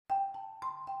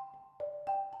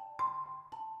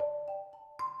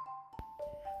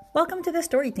Welcome to The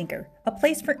Story Tinker, a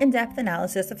place for in-depth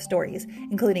analysis of stories,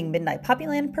 including Midnight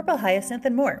Poppyland, Purple Hyacinth,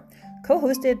 and more.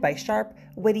 Co-hosted by sharp,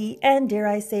 witty, and dare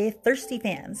I say, thirsty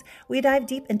fans, we dive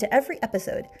deep into every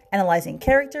episode, analyzing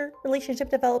character, relationship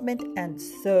development, and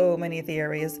so many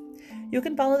theories. You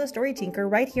can follow The Story Tinker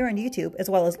right here on YouTube, as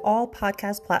well as all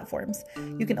podcast platforms.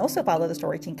 You can also follow The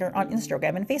Story Tinker on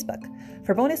Instagram and Facebook.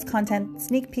 For bonus content,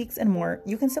 sneak peeks, and more,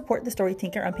 you can support The Story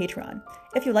Tinker on Patreon.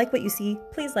 If you like what you see,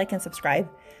 please like and subscribe.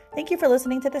 Thank you for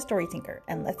listening to The Story Tinker,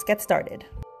 and let's get started.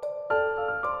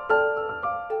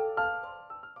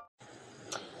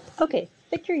 Okay,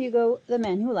 Victor Hugo, The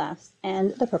Man Who Laughs,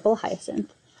 and The Purple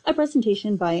Hyacinth, a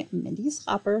presentation by Mindy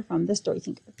Schopper from The Story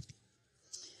Tinker.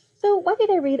 So why did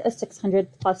I read a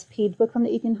 600-plus page book from the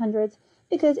 1800s?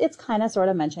 Because it's kind of sort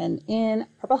of mentioned in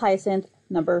Purple Hyacinth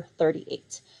number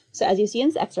 38. So as you see in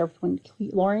this excerpt, when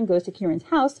Lauren goes to Kieran's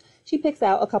house, she picks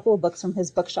out a couple of books from his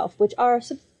bookshelf, which are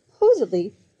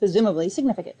presumably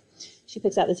significant. She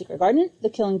picks out The Secret Garden,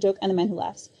 The Killing Joke, and The Man Who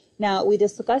Laughs. Now, we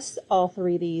discussed all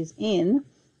three of these in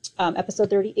episode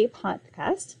 38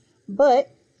 podcast, but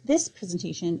this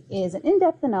presentation is an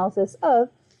in-depth analysis of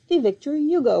the Victor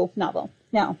Hugo novel.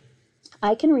 Now,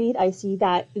 I can read, I see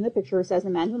that in the picture it says The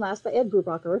Man Who Laughs by Ed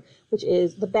Brubaker, which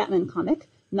is the Batman comic,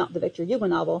 not the Victor Hugo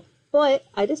novel, but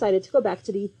I decided to go back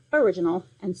to the original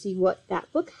and see what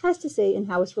that book has to say and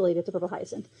how it's related to Purple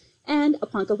Hyacinth. And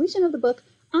upon completion of the book,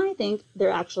 I think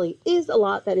there actually is a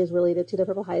lot that is related to the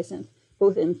Purple Hyacinth,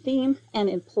 both in theme and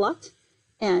in plot,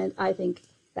 and I think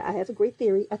that I have a great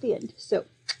theory at the end. So,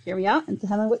 hear me out and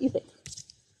tell me what you think.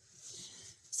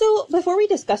 So, before we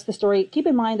discuss the story, keep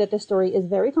in mind that this story is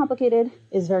very complicated,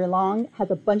 is very long,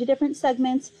 has a bunch of different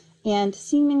segments, and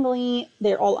seemingly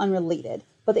they're all unrelated,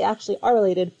 but they actually are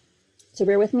related. So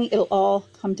bear with me, it'll all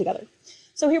come together.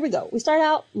 So here we go. We start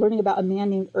out learning about a man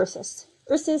named Ursus.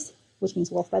 Ursus, which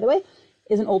means wolf, by the way,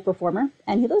 is an old performer,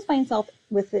 and he lives by himself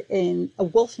within a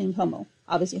wolf named Homo.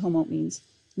 Obviously, Homo means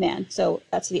man, so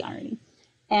that's the irony.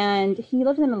 And he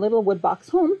lives in a little wood box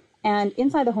home, and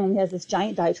inside the home, he has this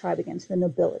giant diatribe against the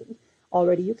nobility.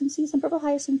 Already, you can see some Purple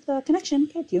Hyacinth connection,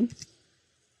 can't you?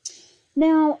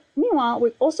 Now, meanwhile, we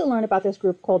also learn about this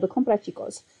group called the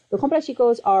Comprachicos. The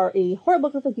Comprachicos are a horrible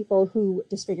group of people who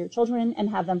disfigure children and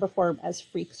have them perform as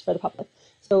freaks for the public.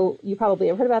 So you probably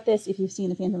have heard about this. If you've seen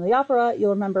The Phantom of the Opera,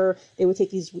 you'll remember they would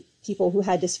take these people who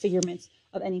had disfigurements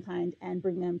of any kind and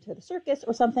bring them to the circus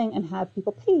or something and have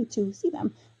people pay to see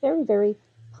them. Very, very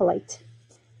polite.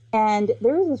 And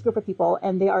there is this group of people,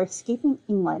 and they are escaping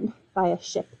England by a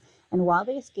ship. And while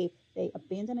they escape, they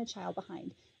abandon a child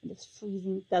behind in this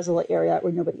freezing, desolate area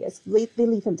where nobody is. They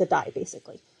leave him to die,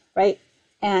 basically, right?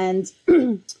 And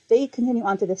they continue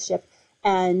onto this ship,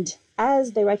 and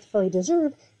as they rightfully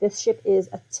deserve, this ship is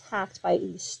attacked by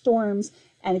these storms,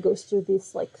 and it goes through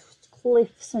these like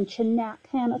cliffs and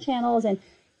channels and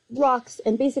rocks,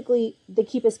 and basically they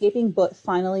keep escaping, but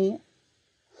finally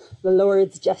the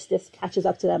Lord's justice catches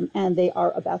up to them, and they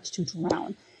are about to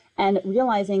drown. And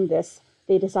realizing this,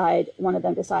 one of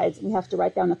them decides, we have to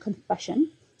write down a confession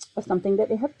of something that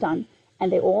they have done,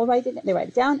 and they write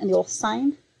it down, and they all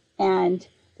sign, and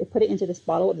they put it into this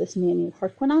bottle of this man named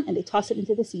Harquanan, and they toss it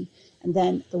into the sea, and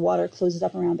then the water closes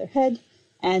up around their head,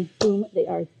 and boom, they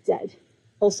are dead.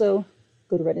 Also,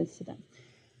 good riddance to them.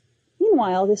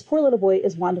 Meanwhile, this poor little boy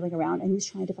is wandering around, and he's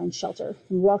trying to find shelter. And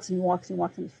he walks and he walks and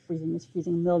walks, and he's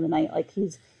freezing in the middle of the night, like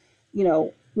he's,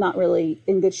 not really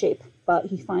in good shape. But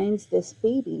he finds this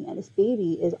baby, and this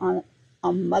baby is on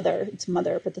a mother. It's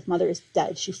mother, but this mother is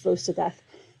dead. She froze to death.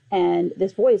 And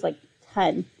this boy is like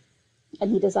 10,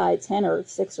 and he decides, 10 or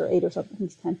 6 or 8 or something,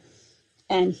 he's 10.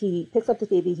 And he picks up the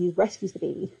baby, he rescues the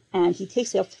baby, and he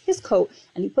takes off his coat,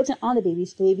 and he puts it on the baby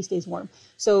so the baby stays warm.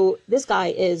 So this guy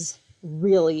is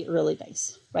really, really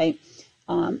nice, right?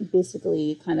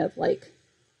 Basically kind of like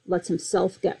lets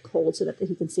himself get cold so that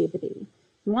he can save the baby.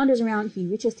 He wanders around, he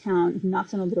reaches town, he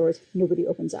knocks on all the doors, nobody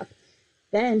opens up.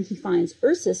 Then he finds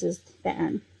Ursus's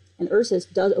van, and Ursus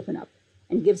does open up,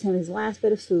 and he gives him his last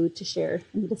bit of food to share,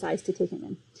 and he decides to take him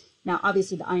in. Now,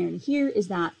 obviously, the irony here is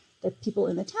that the people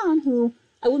in the town who,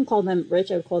 I wouldn't call them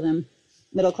rich, I would call them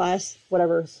middle class,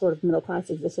 whatever sort of middle class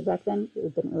existed back then,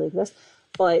 it didn't really exist,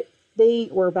 but they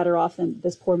were better off than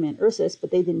this poor man Ursus,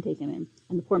 but they didn't take him in,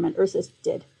 and the poor man Ursus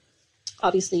did.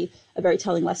 Obviously, a very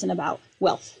telling lesson about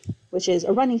wealth, which is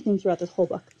a running theme throughout this whole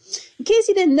book. In case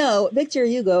you didn't know, Victor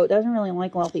Hugo doesn't really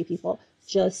like wealthy people,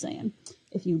 just saying,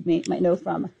 if you might know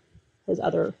from his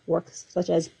other works, such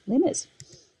as Les Mis.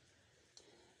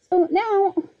 So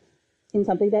now, in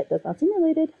something that does not seem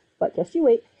related, but just you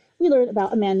wait, we learn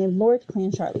about a man named Lord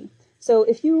Clancharlie. So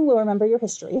if you will remember your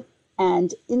history,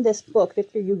 And in this book,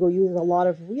 Victor Hugo uses a lot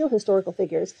of real historical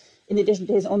figures in addition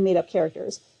to his own made-up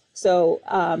characters. So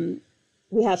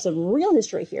we have some real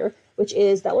history here, which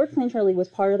is that Lord Clancharlie was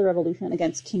part of the revolution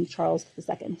against King Charles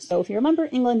II. So if you remember,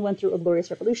 England went through a glorious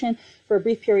revolution. For a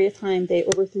brief period of time, they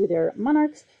overthrew their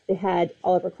monarchs. They had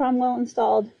Oliver Cromwell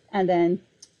installed, and then,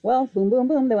 well, boom, boom,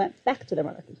 boom, they went back to their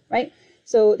monarchy, right?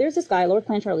 So there's this guy, Lord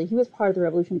Clancharlie. He was part of the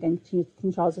revolution against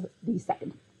King Charles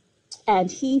II. And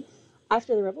he,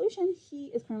 after the revolution, he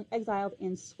is currently exiled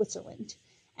in Switzerland.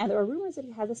 And there are rumors that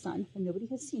he has a son, but nobody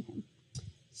has seen him.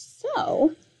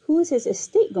 So who is his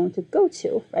estate going to go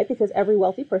to, right? Because every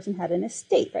wealthy person had an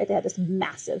estate, right? They had this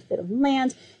massive bit of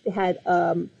land. They had,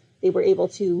 they were able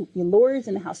to be lords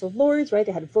in the House of Lords, right?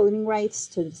 They had voting rights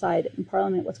to decide in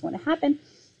Parliament what's going to happen.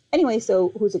 Anyway, so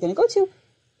who's it going to go to?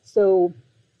 So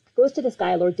it goes to this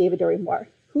guy, Lord David de Remoir.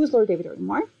 Who's Lord David de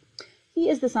Remoir? He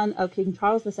is the son of King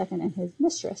Charles II and his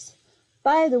mistress.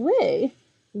 By the way,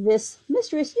 this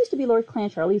mistress used to be Lord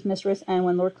Clancharlie's mistress, and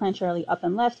when Lord Clancharlie up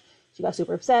and left, she got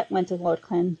super upset, went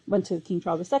to King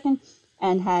Charles II,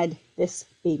 and had this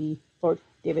baby, Lord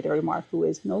David de Remoir, who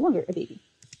is no longer a baby.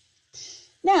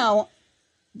 Now,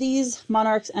 these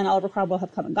monarchs and Oliver Cromwell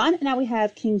have come and gone, and now we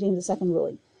have King James II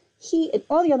ruling. He and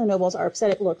all the other nobles are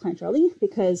upset at Lord Clancharlie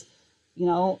because, you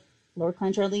know, Lord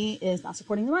Clancharlie is not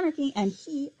supporting the monarchy, and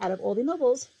he, out of all the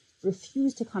nobles,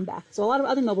 refused to come back. So a lot of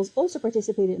other nobles also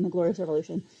participated in the Glorious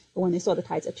Revolution, but when they saw the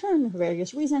tides had turned for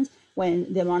various reasons,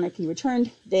 when the monarchy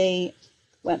returned, they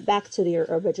went back to their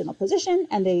original position,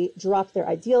 and they dropped their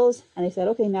ideals, and they said,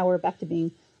 okay, now we're back to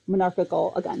being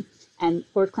monarchical again. And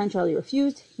Lord Clancharlie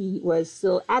refused. He was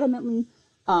still adamantly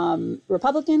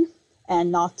Republican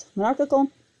and not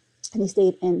monarchical, and he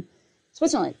stayed in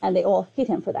Switzerland, and they all hate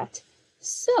him for that.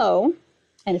 So,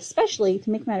 and especially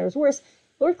to make matters worse,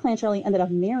 Lord Clancharlie ended up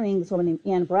marrying this woman named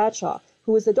Anne Bradshaw,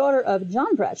 who was the daughter of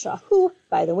John Bradshaw, who,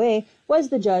 by the way, was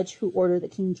the judge who ordered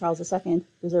that King Charles II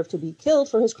deserved to be killed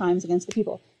for his crimes against the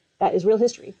people. That is real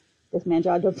history. This man,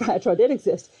 John Bradshaw, did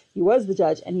exist. He was the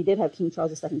judge, and he did have King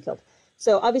Charles II killed.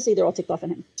 So obviously they're all ticked off on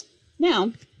him.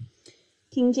 Now,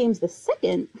 King James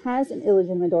II has an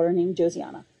illegitimate daughter named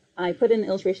Josiana. I put an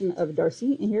illustration of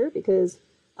Darcy in here because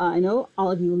I know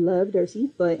all of you love Darcy,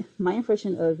 but my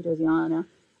impression of Josiana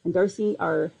and Darcy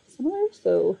are similar,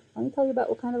 so let me tell you about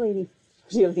what kind of lady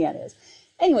Josiana is.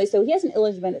 Anyway, so he has an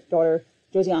illegitimate daughter,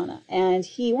 Josiana, and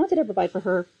he wanted to provide for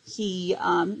her. He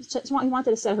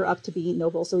wanted to set her up to be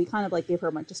noble, so he kind of like gave her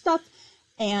a bunch of stuff,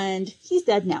 and he's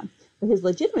dead now. But his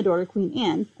legitimate daughter, Queen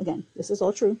Anne, again, this is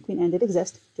all true. Queen Anne did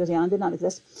exist. Josiana did not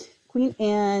exist. Queen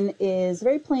Anne is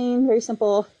very plain, very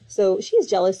simple, so she is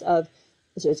jealous of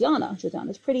Josiana.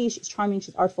 Josiana's pretty, she's charming,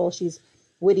 she's artful, she's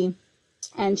witty.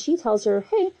 And she tells her,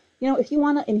 hey, you know, if you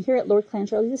want to inherit Lord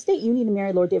Clancharlie's estate, you need to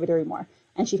marry Lord David de Remoir.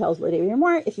 And she tells Lord David de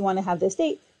Remoir, if you want to have the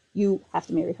estate, you have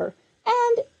to marry her.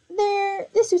 And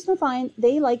this suits them fine.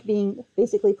 They like being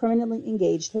basically permanently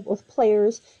engaged. They're both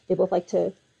players. They both like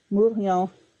to move, you know.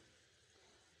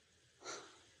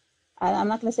 I'm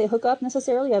not going to say hook up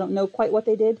necessarily. I don't know quite what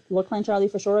they did. Lord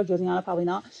Clancharlie for sure. Josiana probably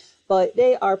not. But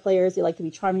they are players. They like to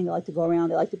be charming. They like to go around.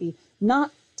 They like to be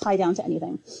not tied down to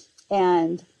anything.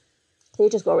 And they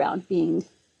just go around being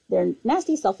their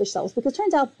nasty, selfish selves, because it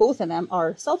turns out both of them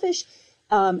are selfish,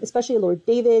 especially Lord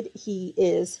David. He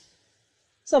is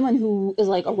someone who is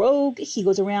like a rogue. He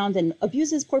goes around and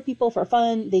abuses poor people for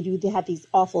fun. They have these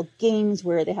awful games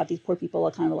where they have these poor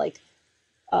people kind of like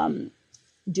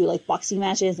do like boxing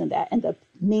matches, and that end up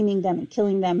maiming them and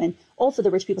killing them, and all for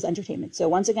the rich people's entertainment. So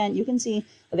once again, you can see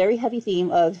a very heavy theme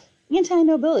of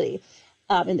anti-nobility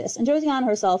in this. And Josiana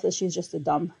herself she's just a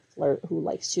dumb flirt who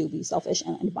likes to be selfish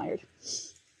and admired.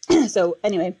 So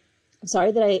anyway, I'm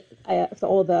sorry that I for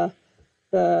all the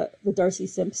Darcy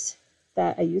simps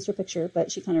that I used her picture,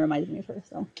 but she kind of reminded me of her.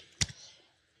 So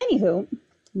anywho,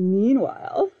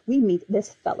 meanwhile, we meet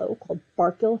this fellow called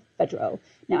Barkilphedro.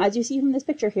 Now, as you see from this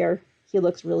picture here, he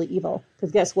looks really evil,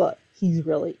 because guess what? He's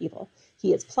really evil.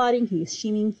 He is plotting, he's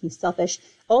scheming, he's selfish.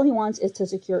 All he wants is to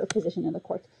secure a position in the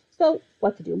court. So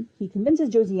what to do? He convinces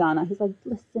Josiana. He's like,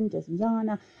 listen,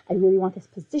 Josiana, I really want this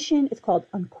position. It's called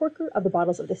Uncorker of the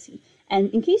Bottles of the Sea.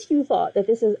 And in case you thought that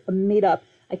this is made up,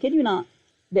 I kid you not,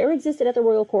 there existed at the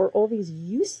royal court all these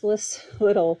useless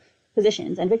little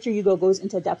positions. And Victor Hugo goes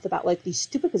into depth about like these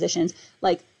stupid positions,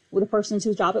 like with the person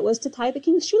whose job it was to tie the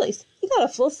king's shoelace. He got a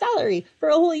full salary for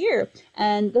a whole year.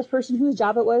 And this person whose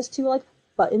job it was to like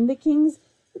button the king's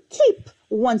cape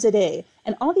once a day.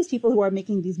 And all these people who are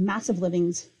making these massive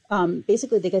livings,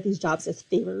 basically they get these jobs as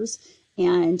favors,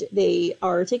 and they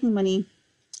are taking money,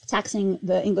 taxing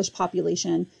the English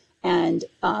population, and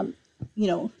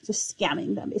just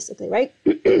scamming them basically, right?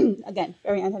 Again,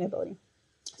 very anti-nobility.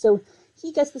 So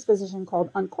he gets this position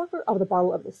called uncorker of the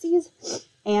bottle of the seas.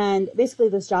 And basically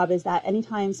this job is that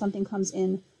anytime something comes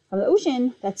in from the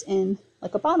ocean that's in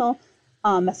like a bottle,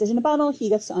 message in a bottle, he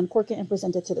gets to uncork it and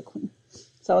present it to the queen.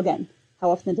 So again,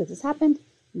 how often does this happen?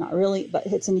 Not really, but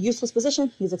it's in a useless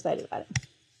position. He's excited about it.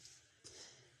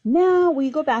 Now we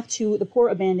go back to the poor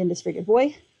abandoned disfigured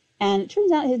boy. And it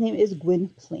turns out his name is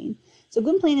Gwynplaine. So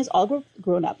Gwynplaine is all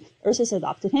grown up. Ursus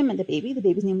adopted him and the baby. The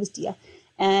baby's name was Dia.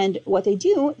 And what they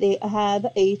do, they have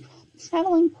a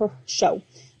traveling show.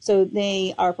 So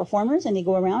they are performers and they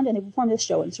go around and they perform this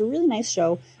show. And it's a really nice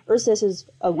show. Ursus is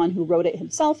one who wrote it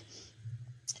himself.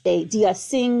 Dia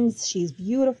sings. She's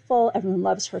beautiful. Everyone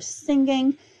loves her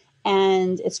singing.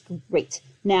 And it's great.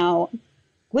 Now,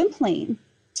 Gwynplaine,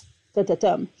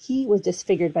 he was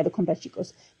disfigured by the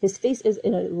Comprachicos. His face is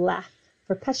in a laugh,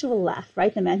 perpetual laugh,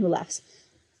 right? The man who laughs.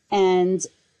 And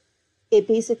it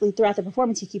basically, throughout the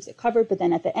performance, he keeps it covered, but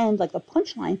then at the end, like the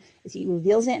punchline, is he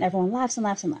reveals it and everyone laughs and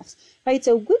laughs and laughs, right?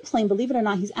 So Gwynplaine, believe it or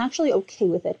not, he's actually okay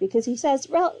with it because he says,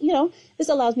 well, this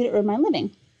allows me to earn my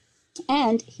living.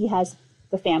 And he has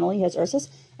the family, he has Ursus,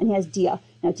 and he has Dia.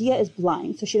 Now, Dia is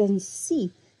blind, so she doesn't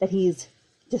see that he's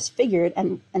disfigured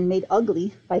and made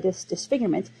ugly by this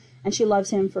disfigurement. And she loves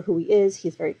him for who he is.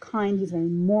 He's very kind. He's very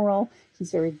moral.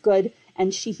 He's very good.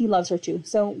 And he loves her too.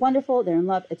 So wonderful. They're in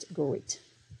love. It's great.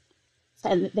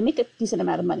 And they make a decent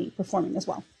amount of money performing as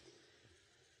well.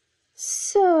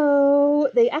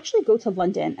 So they actually go to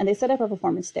London and they set up a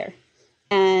performance there.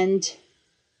 And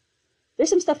there's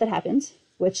some stuff that happens,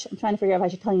 which I'm trying to figure out if I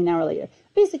should tell you now or later.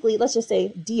 Basically, let's just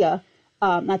say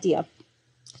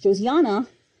Josiana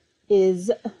is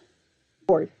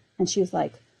bored. And she was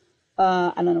like,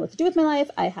 I don't know what to do with my life.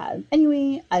 I have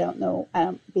ennui. I don't know.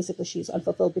 Basically, she's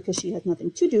unfulfilled because she has nothing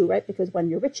to do, right? Because when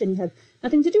you're rich and you have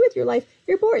nothing to do with your life,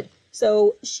 you're bored.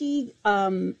 So she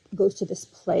goes to this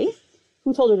play.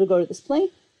 Who told her to go to this play?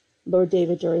 Lord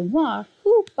David Durymoir,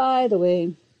 who, by the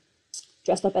way,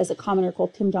 dressed up as a commoner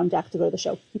called Tim John Jack to go to the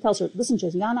show. He tells her, listen,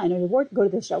 Josiana, I know you're bored. Go to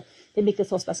this show. They make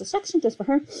this whole special section just for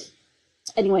her.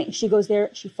 Anyway, she goes there.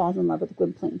 She falls in love with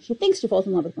Gwynplaine. She thinks she falls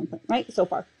in love with Gwynplaine, right? So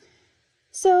far.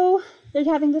 So they're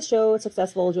having the show. It's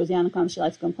successful. Josiana comes. She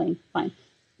likes Gwynplaine. Fine.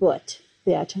 But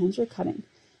bad times are coming.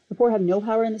 The poor have no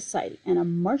power in the society. And a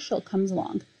marshal comes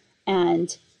along.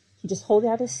 And he just holds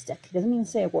out his stick. He doesn't even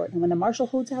say a word. And when the marshal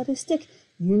holds out his stick,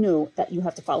 you know that you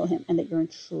have to follow him and that you're in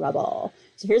trouble.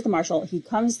 So here's the marshal. He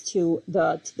comes to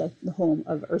the home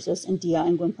of Ursus and Dia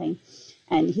and Gwynplaine.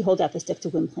 And he holds out the stick to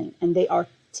Gwynplaine. And they are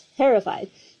terrified.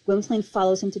 Gwynplaine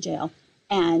follows him to jail.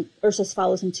 And Ursus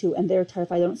follows him too. And they're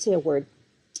terrified. They don't say a word.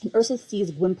 And Ursus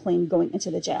sees Gwynplaine going into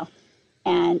the jail,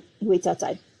 and he waits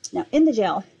outside. Now, in the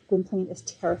jail, Gwynplaine is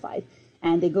terrified,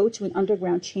 and they go to an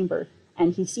underground chamber,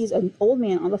 and he sees an old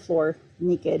man on the floor,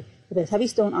 naked, with a heavy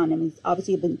stone on him. He's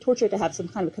obviously been tortured to have some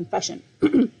kind of confession.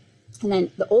 And then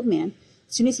the old man,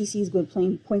 as soon as he sees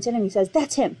Gwynplaine, points at him, he says,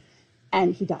 that's him,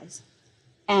 and he dies.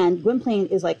 And Gwynplaine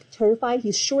is, like, terrified.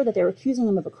 He's sure that they're accusing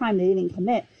him of a crime they didn't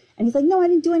commit, and he's like, no, I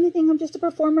didn't do anything. I'm just a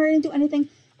performer. I didn't do anything.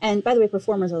 And by the way,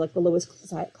 performers are like the lowest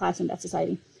class in that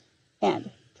society. And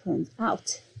turns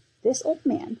out this old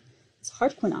man is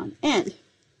Hartquinnon, and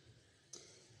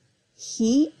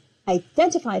he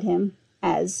identified him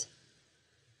as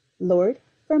Lord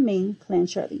Fermain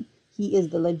Clancharlie. He is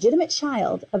the legitimate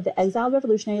child of the exiled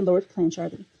revolutionary Lord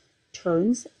Clancharlie.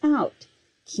 Turns out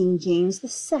King James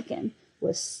II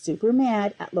was super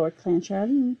mad at Lord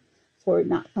Clancharlie for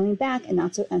not coming back and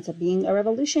not so being a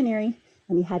revolutionary.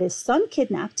 And he had his son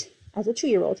kidnapped as a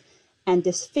 2-year-old and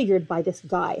disfigured by this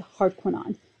guy,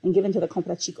 Hartquinnon, and given to the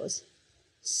Comprachicos.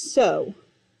 So,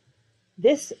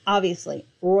 this, obviously,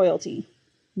 royalty,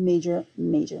 major,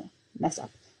 major mess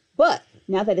up. But,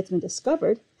 now that it's been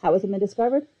discovered, how has it been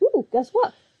discovered? Ooh, guess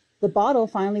what? The bottle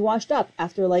finally washed up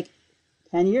after,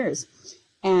 10 years.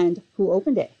 And who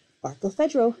opened it?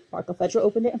 Barkilphedro. Barkilphedro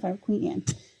opened it in front of Queen Anne.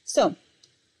 So,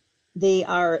 they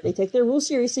take their rules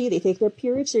seriously, they take their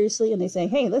peerage seriously, and they say,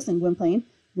 hey, listen, Gwynplaine,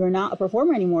 you're not a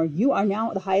performer anymore. You are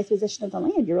now the highest position of the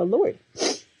land. You're a lord.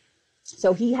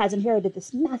 So he has inherited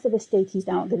this massive estate. He's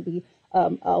now going to be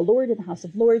a lord in the House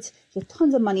of Lords. He has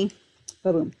tons of money.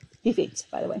 Boom. He faints,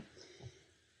 by the way.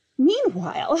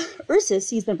 Meanwhile, Ursus,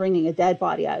 he's been bringing a dead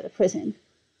body out of the prison.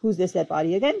 Who's this dead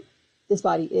body again? This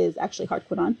body is actually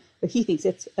Hartquinnon, but he thinks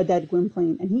it's a dead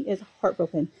Gwynplaine, and he is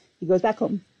heartbroken. He goes back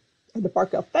home. And the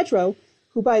Barkilphedro,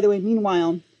 who, by the way,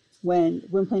 meanwhile, when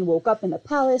Gwynplaine woke up in the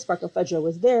palace, Barkilphedro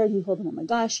was there, and he told him, oh my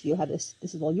gosh, you have this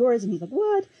is all yours, and he's like,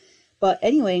 what? But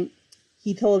anyway,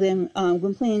 he told him,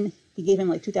 Gwynplaine, he gave him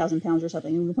like 2,000 pounds or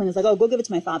something, and Gwynplaine was like, oh, go give it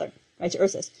to my father, right, to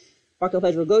Ursus.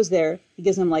 Barkilphedro goes there. He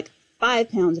gives him like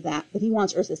 5 pounds of that, but he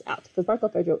wants Ursus out because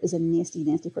Barkilphedro is a nasty,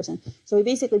 nasty person. So he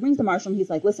basically brings the marshal and he's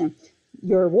like, listen,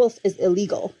 your wolf is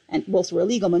illegal. And wolves were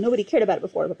illegal, but nobody cared about it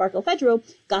before. But Barkilphedro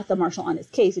got the marshal on his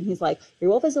case and he's like,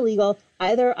 your wolf is illegal.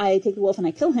 Either I take the wolf and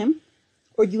I kill him,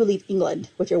 or you leave England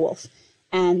with your wolf.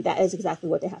 And that is exactly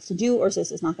what they have to do.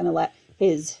 Ursus is not going to let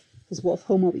his wolf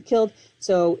Homo be killed.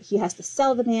 So he has to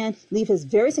sell the man, leave his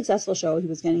very successful show. He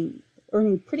was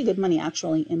earning pretty good money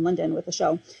actually in London with the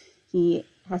show. He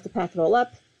has to pack it all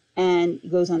up and he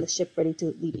goes on the ship ready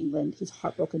to leave England. He's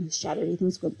heartbroken, he's shattered. He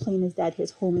thinks Gwynplaine is dead,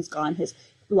 his home is gone, his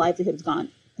livelihood is gone.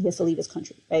 He has to leave his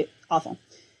country, right? Awful.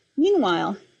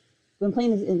 Meanwhile,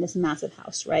 Gwynplaine is in this massive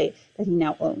house, right, that he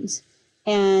now owns.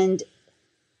 And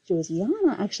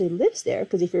Josiana actually lives there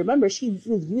because if you remember, she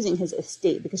was using his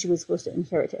estate because she was supposed to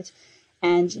inherit it.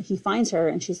 And he finds her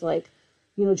and she's like,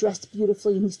 dressed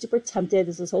beautifully, and he's super tempted.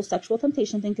 There's this whole sexual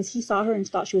temptation thing because he saw her and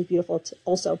thought she was beautiful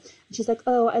also. And she's like,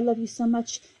 oh, I love you so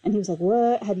much. And he was like,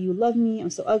 what? How do you love me? I'm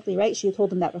so ugly, right? She had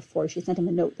told him that before. She sent him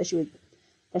a note that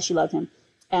she loved him.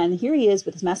 And here he is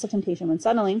with this massive temptation when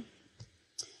suddenly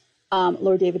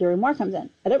Lord David Dirry Moir comes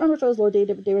in. I don't remember if it was Lord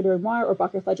David Dirry Moir or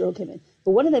Barkilphedro who came in,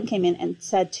 but one of them came in and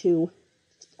said to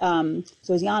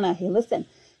Josiana, hey, listen,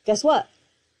 guess what?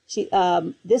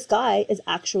 This guy is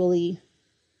actually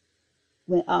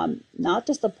not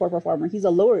just a poor performer. He's a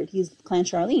lord. He's Clan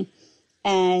Charlene.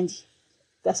 And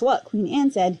guess what? Queen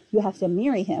Anne said, you have to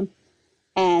marry him.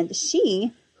 And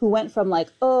she, who went from like,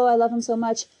 oh, I love him so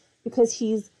much because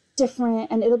he's different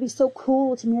and it'll be so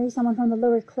cool to marry someone from the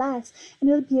lower class and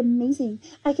it'll be amazing.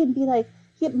 I can be like,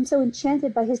 I'm so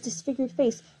enchanted by his disfigured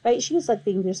face, right? She was like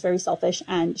being just very selfish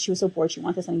and she was so bored she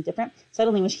wanted something different.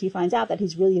 Suddenly when she finds out that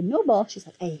he's really a noble, she's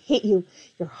like, I hate you.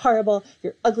 You're horrible.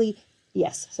 You're ugly.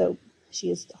 Yes. So she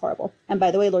is horrible. And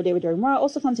by the way, Lord David Dirry Moir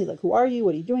also comes. He's like, who are you?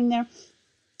 What are you doing there?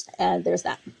 And there's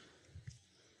that.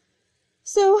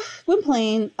 So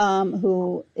Gwynplaine,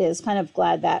 who is kind of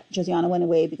glad that Josiana went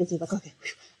away because he's like, okay,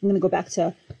 I'm going to go back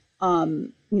to,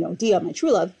 Dia, my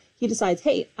true love. He decides,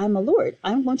 hey, I'm a lord.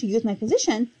 I'm going to use my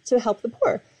position to help the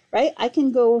poor, right? I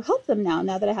can go help them now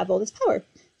that I have all this power.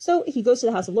 So he goes to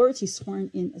the House of Lords. He's sworn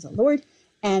in as a lord.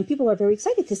 And people are very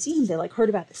excited to see him. They heard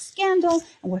about the scandal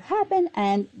and what happened,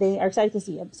 and they are excited to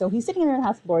see him. So he's sitting there in the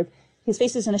House of Lords. His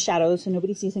face is in the shadows, so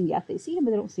nobody sees him yet. They see him,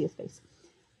 but they don't see his face.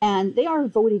 And they are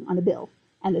voting on a bill.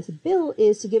 And this bill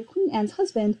is to give Queen Anne's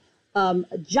husband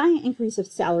a giant increase of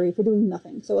salary for doing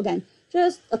nothing. So again,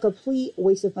 just a complete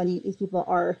waste of money. These people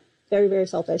are very, very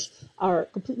selfish, are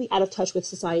completely out of touch with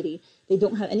society. They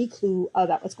don't have any clue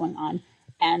about what's going on.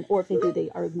 Or if they do, they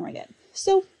are ignoring it.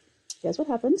 So guess what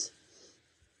happens?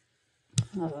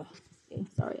 Okay,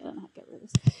 sorry, I don't know how to get rid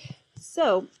of this.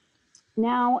 So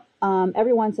now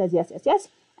everyone says yes, yes, yes.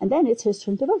 And then it's his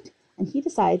turn to vote. And he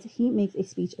decides, he makes a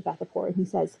speech about the poor. And he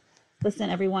says, listen,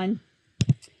 everyone,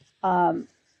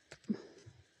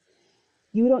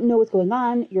 you don't know what's going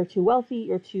on. You're too wealthy.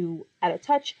 You're too out of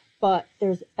touch. But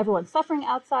everyone's suffering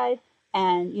outside.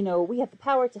 And, we have the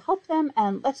power to help them.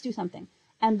 And let's do something.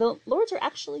 And the lords are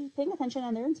actually paying attention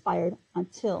and they're inspired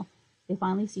until they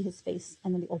finally see his face,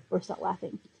 and then they all burst out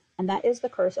laughing. And that is the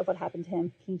curse of what happened to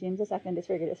him. King James II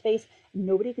disfigured his face.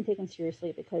 Nobody can take him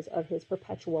seriously because of his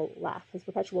perpetual laugh. His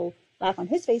perpetual laugh on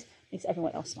his face makes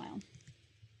everyone else smile.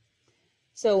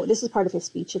 So this is part of his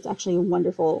speech. It's actually a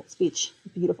wonderful speech.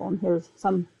 It's beautiful. And here's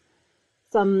some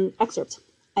excerpts.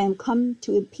 I am come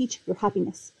to impeach your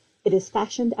happiness. It is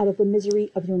fashioned out of the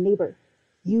misery of your neighbor.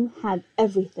 You have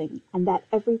everything, and that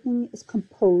everything is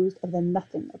composed of the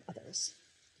nothing of others.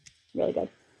 Really good.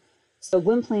 So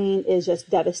Gwynplaine is just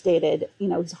devastated.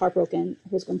 He's heartbroken.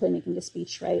 Here's Gwynplaine making a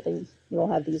speech, right? They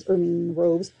all have these ermine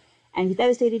robes. And he's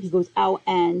devastated. He goes out,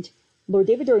 and Lord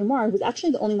David Dirry Moir, who's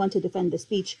actually the only one to defend the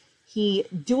speech, he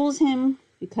duels him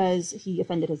because he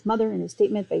offended his mother in his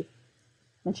statement by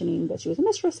mentioning that she was a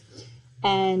mistress.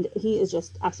 And he is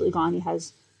just absolutely gone.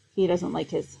 He doesn't like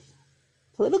his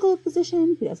political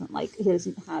position. He doesn't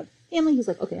have family. He's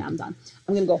like, okay, I'm done.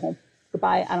 I'm going to go home.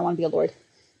 Goodbye. I don't want to be a lord.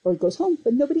 Lord goes home,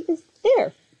 but nobody is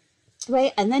there,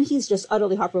 right? And then he's just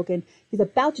utterly heartbroken. He's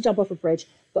about to jump off a bridge,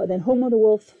 but then Homo the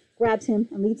wolf grabs him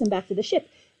and leads him back to the ship,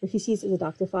 where he sees his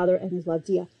adoptive father and his love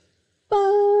Dia.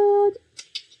 But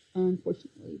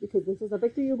unfortunately, because this is a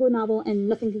Victor Hugo novel and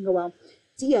nothing can go well,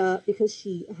 Dia, because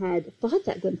she had thought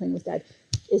that Gwynplaine was dead,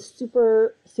 is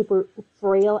super, super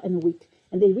frail and weak.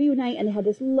 And they reunite and they have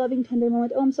this loving, tender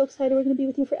moment. Oh, I'm so excited. We're going to be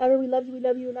with you forever. We love you. We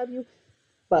love you. We love you.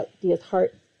 But Dia's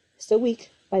heart is so weak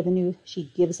by the news,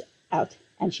 she gives out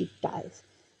and she dies.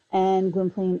 And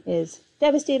Gwynplaine is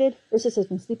devastated. Ursus has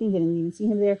been sleeping. He didn't even see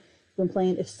him there.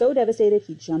 Gwynplaine is so devastated,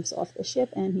 he jumps off the ship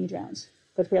and he drowns.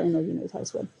 But apparently nobody knows how to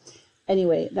swim.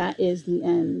 Anyway, that is the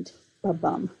end.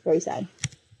 Bum. Very sad.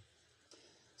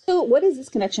 So what is this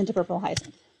connection to purple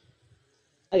hyacinth?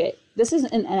 Okay, this is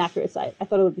an accurate site. I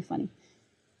thought it would be funny.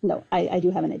 No, I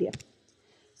do have an idea.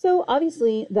 So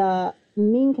obviously the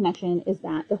main connection is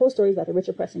that the whole story is about the rich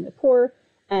oppressing the poor,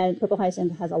 and purple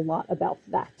hyacinth has a lot about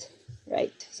that,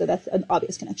 right? So that's an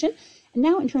obvious connection. And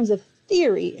now in terms of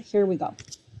theory, here we go.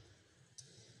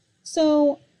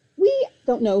 So we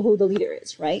don't know who the leader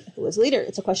is, right? Who is the leader?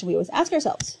 It's a question we always ask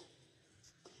ourselves.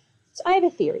 So I have a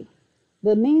theory.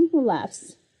 The Man Who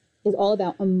Laughs is all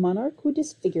about a monarch who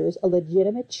disfigures a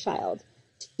legitimate child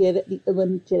to give the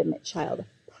illegitimate child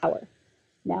power.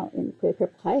 Now, in Purple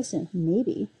Hyacinth,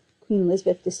 maybe Queen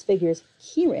Elizabeth disfigures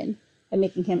Kieran by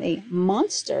making him a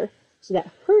monster so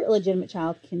that her illegitimate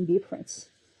child can be a prince.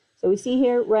 So we see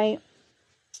here, right,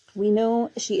 we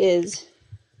know she is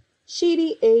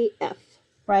shady AF,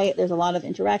 right? There's a lot of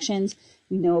interactions.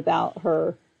 We know about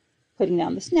her putting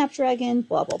down the Snapdragon,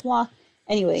 blah, blah, blah.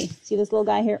 Anyway, see this little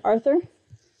guy here, Arthur?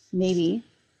 Maybe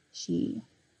she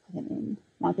put him in,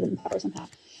 wanted him in power somehow.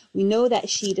 We know that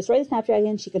she destroyed the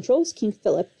Snapdragon, she controls King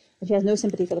Philip, and she has no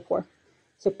sympathy for the poor.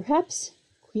 So perhaps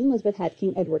Queen Elizabeth had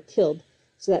King Edward killed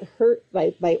so that her,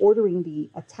 by ordering the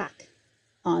attack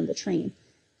on the train,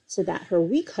 so that her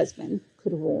weak husband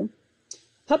could rule,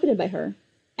 puppeted by her,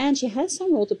 and she has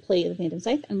some role to play in the Phantom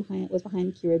Scythe and was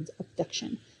behind Kieran's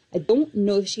abduction. I don't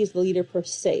know if she's the leader per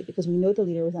se, because we know the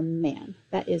leader was a man.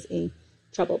 That is a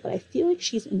trouble, but I feel like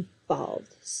she's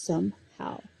involved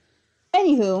somehow.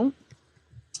 Anywho,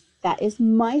 that is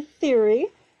my theory,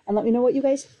 and let me know what you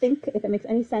guys think. If it makes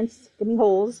any sense, give me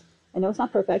holes. I know it's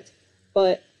not perfect,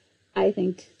 but I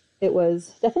think it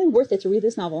was definitely worth it to read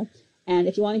this novel. And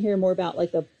if you want to hear more about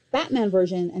like the Batman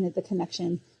version and the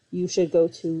connection, you should go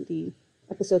to the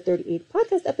episode 38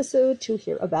 podcast episode to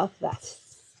hear about that.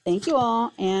 Thank you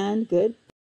all, and goodbye.